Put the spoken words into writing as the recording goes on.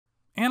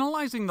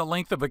Analyzing the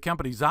length of a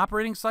company's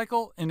operating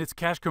cycle and its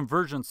cash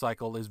conversion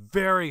cycle is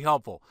very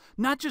helpful,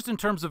 not just in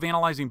terms of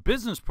analyzing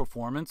business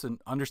performance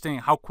and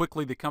understanding how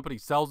quickly the company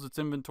sells its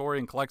inventory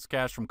and collects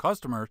cash from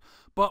customers,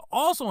 but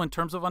also in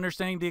terms of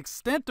understanding the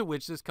extent to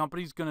which this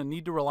company is going to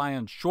need to rely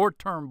on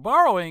short-term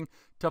borrowing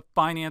to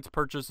finance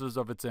purchases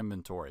of its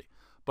inventory.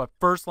 But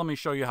first, let me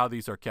show you how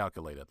these are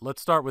calculated.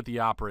 Let's start with the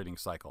operating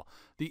cycle.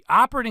 The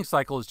operating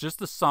cycle is just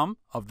the sum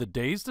of the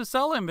days to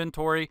sell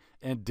inventory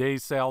and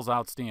days sales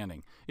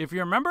outstanding. If you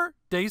remember,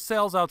 days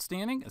sales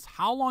outstanding is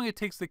how long it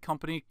takes the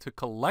company to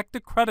collect a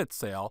credit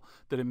sale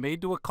that it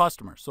made to a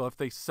customer. So if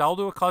they sell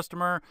to a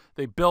customer,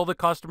 they bill the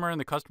customer,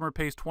 and the customer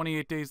pays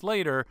 28 days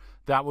later,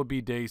 that would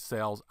be days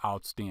sales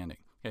outstanding.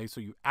 Okay, so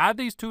you add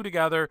these two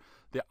together.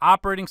 The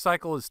operating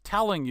cycle is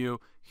telling you,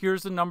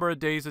 here's the number of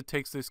days it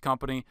takes this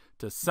company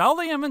to sell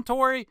the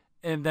inventory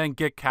and then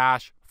get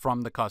cash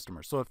from the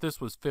customer. So if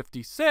this was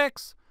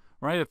 56,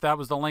 right, if that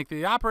was the length of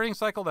the operating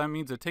cycle, that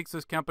means it takes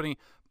this company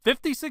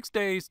 56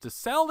 days to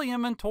sell the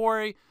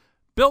inventory,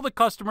 bill the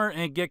customer,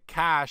 and get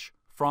cash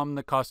from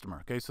the customer.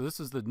 Okay, so this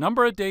is the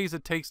number of days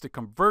it takes to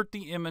convert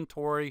the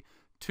inventory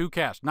to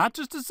cash. Not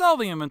just to sell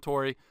the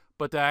inventory,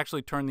 but to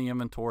actually turn the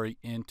inventory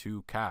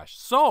into cash.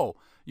 So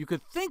you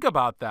could think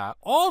about that.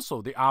 Also,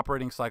 the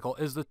operating cycle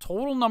is the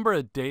total number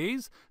of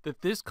days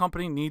that this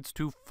company needs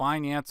to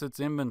finance its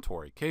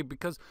inventory. Okay,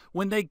 because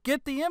when they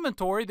get the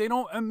inventory, they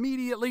don't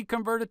immediately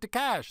convert it to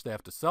cash. They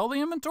have to sell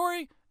the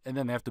inventory, and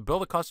then they have to bill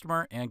the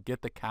customer and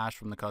get the cash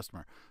from the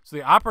customer.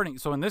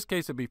 So in this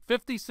case, it'd be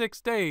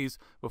 56 days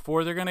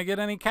before they're going to get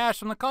any cash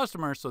from the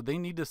customer. So they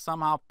need to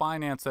somehow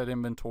finance that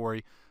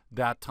inventory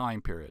that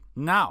time period.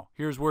 Now,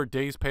 here's where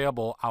days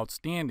payable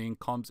outstanding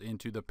comes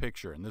into the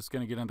picture, and this is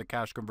going to get into the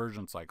cash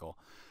conversion cycle.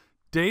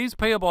 Days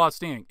payable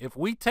outstanding, if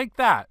we take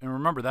that, and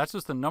remember, that's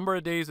just the number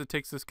of days it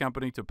takes this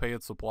company to pay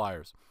its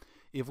suppliers.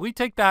 If we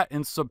take that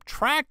and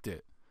subtract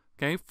it,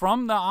 okay,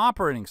 from the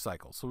operating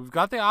cycle. So we've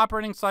got the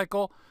operating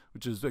cycle,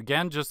 which is,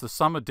 again, just the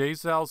sum of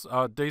days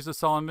to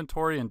sell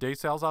inventory and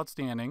days sales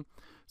outstanding.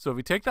 So if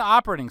we take the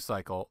operating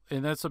cycle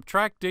and then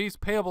subtract days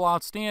payable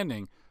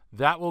outstanding,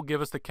 that will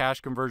give us the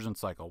cash conversion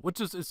cycle, which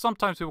is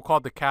sometimes people call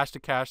it the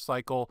cash-to-cash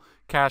cycle,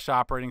 cash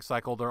operating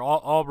cycle. They're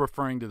all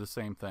referring to the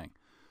same thing.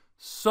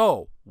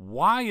 So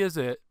why is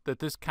it that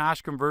this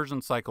cash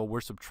conversion cycle,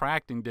 we're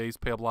subtracting days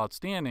payable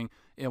outstanding,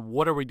 and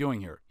what are we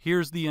doing here?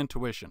 Here's the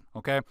intuition,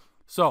 okay?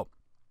 So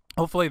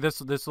hopefully this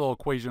little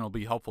equation will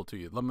be helpful to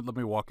you. Let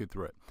me walk you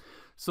through it.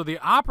 So the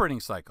operating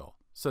cycle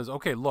says,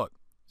 okay, look,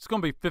 it's going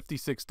to be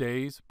 56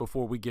 days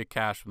before we get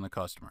cash from the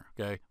customer,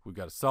 okay? We've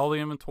got to sell the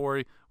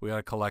inventory. We got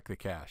to collect the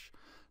cash.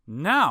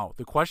 Now,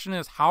 the question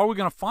is, how are we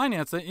going to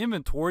finance the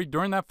inventory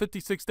during that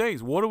 56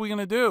 days? What are we going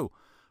to do?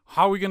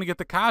 How are we going to get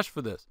the cash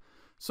for this?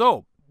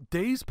 So,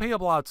 days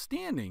payable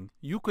outstanding,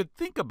 you could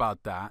think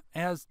about that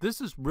as this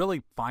is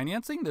really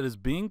financing that is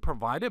being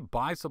provided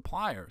by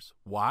suppliers.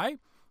 Why?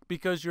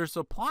 Because your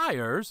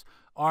suppliers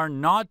are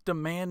not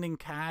demanding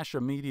cash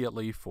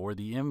immediately for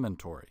the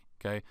inventory.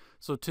 Okay,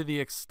 so to the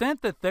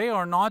extent that they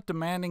are not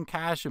demanding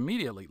cash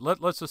immediately,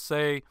 let's just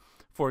say,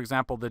 for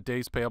example, the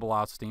days payable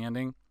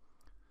outstanding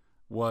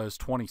was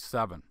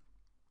 27.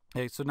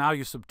 Okay, so now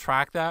you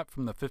subtract that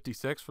from the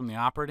 56 from the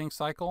operating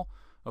cycle.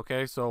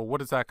 Okay, so what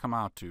does that come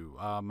out to?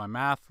 My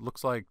math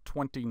looks like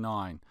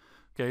 29.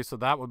 Okay, so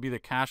that would be the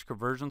cash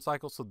conversion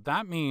cycle. So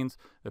that means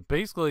that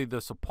basically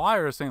the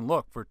supplier is saying,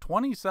 look, for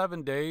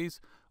 27 days,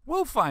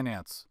 we'll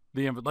finance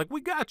the inventory. Like, we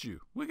got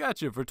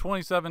you for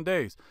 27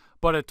 days.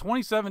 But at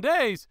 27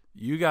 days,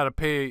 you got to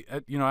pay,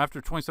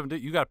 after 27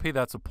 days, you got to pay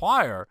that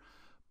supplier,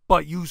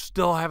 but you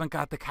still haven't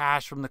got the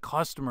cash from the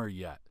customer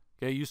yet.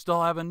 Okay, you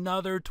still have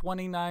another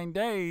 29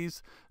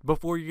 days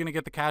before you're going to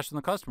get the cash from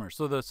the customer.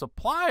 So the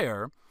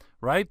supplier,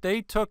 right,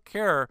 they took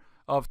care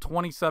of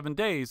 27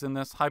 days in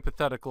this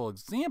hypothetical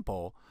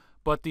example,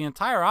 but the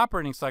entire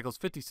operating cycle is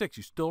 56.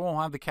 You still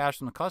don't have the cash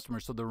from the customer.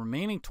 So the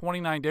remaining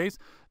 29 days,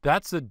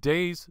 that's the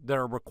days that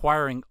are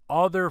requiring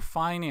other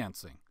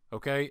financing,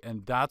 okay?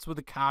 And that's what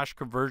the cash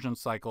conversion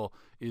cycle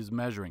is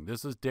measuring.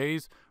 This is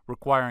days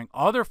requiring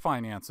other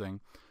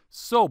financing.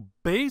 So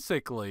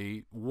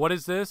basically, what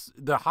is this?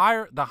 The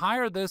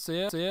higher this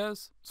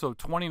is, so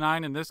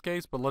 29 in this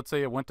case, but let's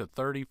say it went to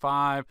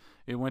 35,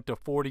 it went to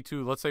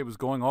 42, let's say it was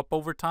going up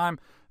over time,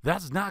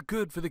 that's not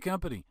good for the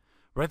company.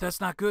 Right?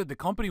 That's not good. The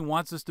company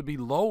wants this to be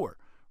lower,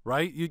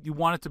 right? You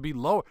want it to be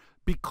lower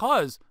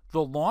because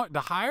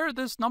the higher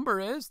this number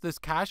is, this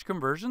cash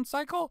conversion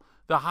cycle,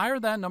 the higher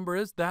that number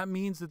is, that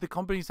means that the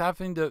company's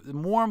having to,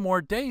 more and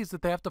more days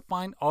that they have to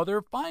find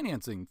other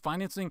financing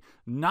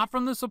not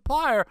from the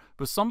supplier,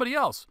 but somebody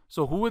else.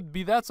 So who would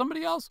be that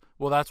somebody else?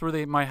 Well, that's where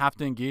they might have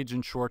to engage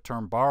in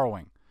short-term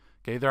borrowing.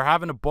 Okay, they're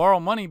having to borrow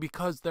money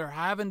because they're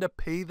having to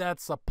pay that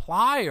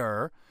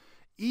supplier,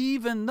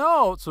 even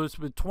though, so it's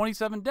been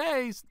 27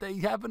 days, they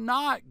have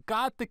not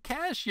got the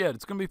cash yet.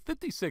 It's going to be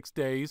 56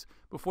 days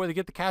before they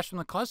get the cash from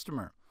the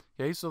customer.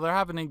 Okay, so they're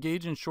having to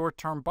engage in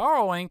short-term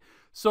borrowing.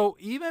 So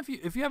even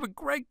if you have a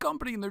great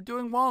company and they're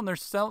doing well and they're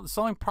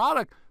selling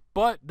product,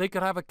 but they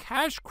could have a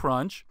cash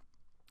crunch,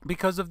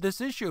 because of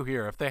this issue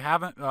here. If they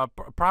haven't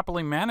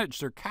properly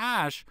managed their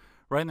cash,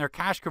 right, and their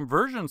cash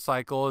conversion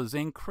cycle is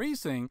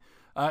increasing,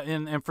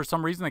 and for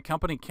some reason the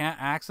company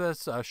can't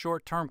access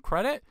short-term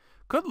credit,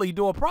 could lead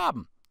to a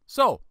problem.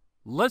 So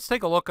let's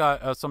take a look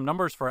at some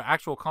numbers for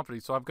actual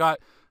companies. So I've got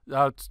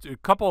a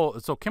couple.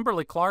 So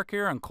Kimberly-Clark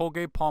here and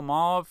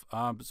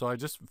Colgate-Palmolive. So I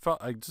just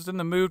in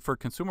the mood for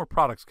consumer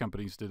products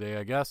companies today,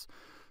 I guess.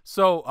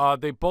 So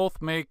they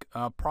both make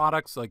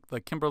products like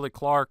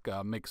Kimberly-Clark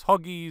makes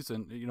Huggies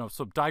and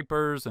some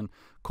diapers, and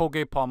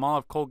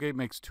Colgate-Palmolive, Colgate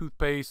makes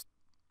toothpaste,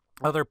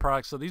 other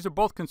products. So these are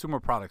both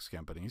consumer products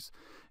companies.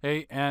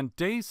 Okay, and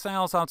days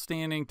sales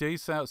outstanding,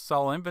 days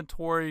sell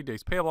inventory,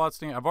 days payable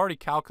outstanding. I've already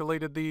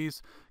calculated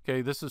these.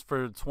 Okay, this is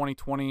for the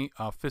 2020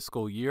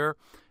 fiscal year.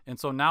 And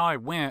so now I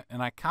went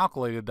and I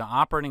calculated the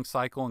operating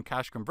cycle and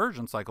cash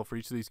conversion cycle for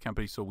each of these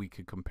companies so we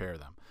could compare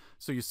them.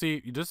 So you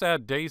see, you just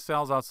add days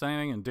sales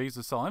outstanding and days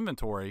to sell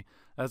inventory.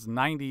 That's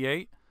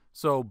 98.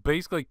 So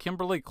basically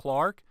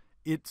Kimberly-Clark,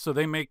 so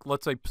they make,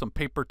 let's say, some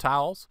paper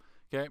towels.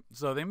 Okay,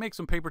 so they make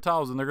some paper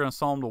towels and they're going to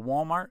sell them to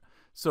Walmart.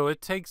 So it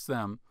takes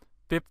them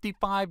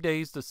 55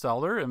 days to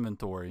sell their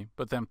inventory,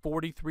 but then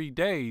 43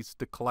 days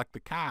to collect the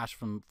cash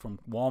from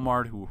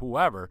Walmart,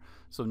 whoever.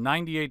 So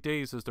 98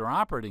 days is their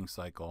operating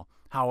cycle.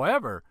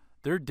 However,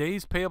 their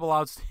days payable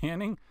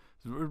outstanding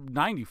is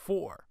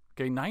 94.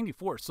 Okay,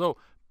 94. So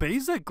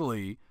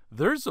basically,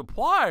 their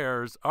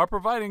suppliers are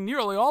providing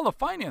nearly all the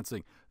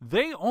financing.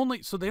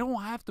 So they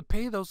don't have to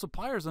pay those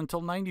suppliers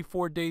until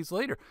 94 days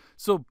later.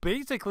 So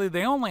basically,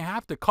 they only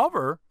have to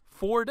cover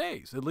 4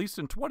 days, at least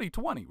in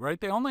 2020, right?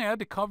 They only had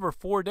to cover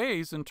 4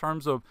 days in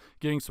terms of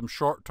getting some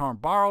short-term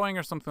borrowing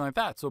or something like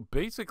that. So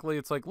basically,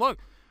 it's like, look,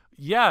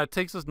 yeah, it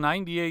takes us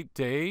 98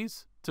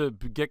 days to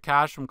get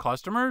cash from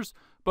customers,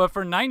 but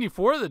for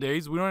 94 of the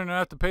days, we don't even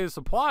have to pay the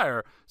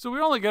supplier. So we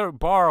only got to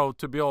borrow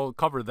to be able to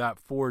cover that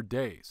 4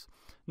 days.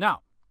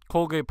 Now,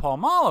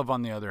 Colgate-Palmolive,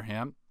 on the other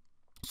hand,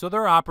 so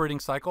their operating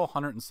cycle,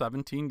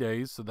 117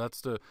 days. So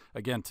that's to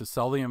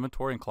sell the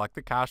inventory and collect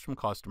the cash from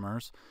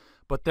customers.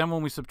 But then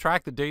when we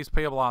subtract the days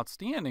payable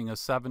outstanding of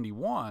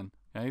 71,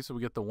 okay, so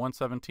we get the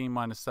 117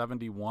 minus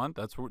 71.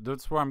 That's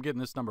where I'm getting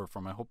this number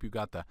from. I hope you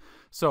got that.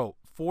 So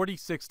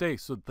 46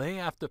 days. So they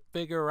have to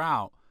figure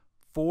out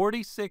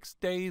 46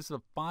 days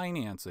of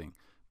financing.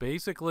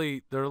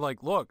 Basically, they're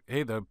like, look,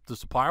 hey, the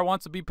supplier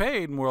wants to be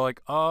paid. And we're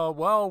like,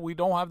 well, we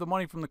don't have the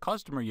money from the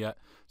customer yet.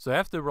 So they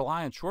have to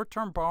rely on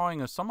short-term borrowing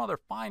or some other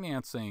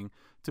financing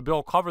to be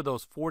able to cover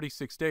those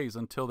 46 days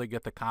until they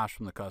get the cash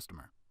from the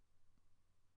customer.